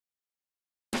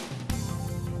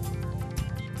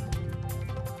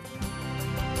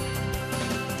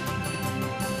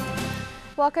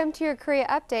Welcome to your Korea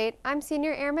Update. I'm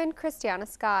Senior Airman Christiana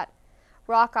Scott.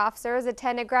 ROK officers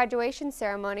attend a graduation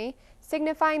ceremony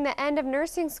signifying the end of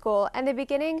nursing school and the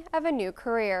beginning of a new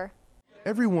career.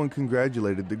 Everyone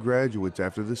congratulated the graduates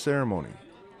after the ceremony.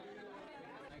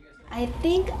 I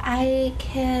think I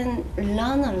can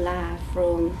learn a lot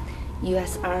from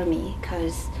U.S. Army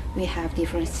because we have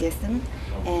different systems,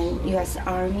 and U.S.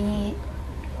 Army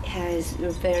has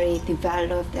a very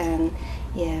developed and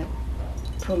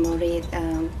promoted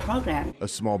program. A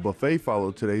small buffet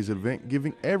followed today's event,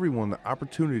 giving everyone the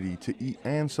opportunity to eat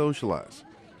and socialize.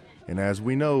 And as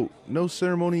we know, no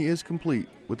ceremony is complete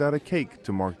without a cake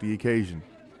to mark the occasion.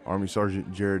 Army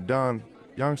Sergeant Jared Daun,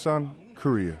 Yongsan,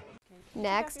 Korea.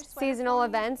 Next, seasonal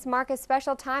events mark a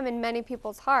special time in many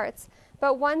people's hearts,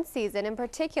 but one season in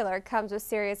particular comes with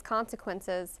serious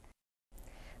consequences.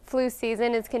 Flu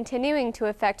season is continuing to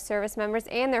affect service members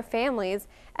and their families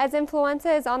as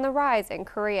influenza is on the rise in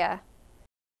Korea.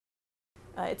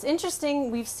 It's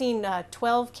interesting, we've seen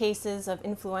 12 cases of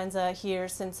influenza here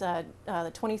since the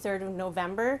 23rd of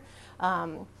November.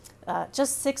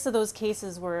 Just 6 of those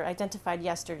cases were identified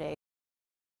yesterday.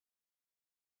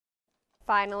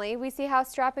 Finally, we see how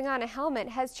strapping on a helmet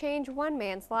has changed one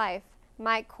man's life.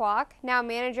 Mike Kwok, now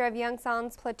manager of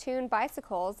Yongsan's platoon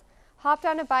bicycles, hopped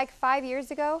on a bike 5 years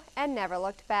ago and never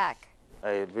looked back.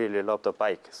 I really love the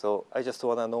bike, so I just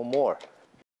want to know more.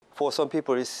 For some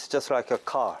people, it's just like a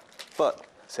car, but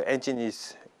the engine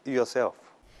is yourself.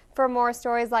 For more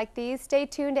stories like these, stay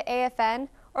tuned to AFN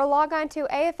or log on to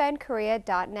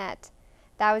afnkorea.net.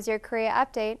 That was your Korea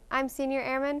Update. I'm Senior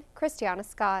Airman Christiana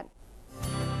Scott.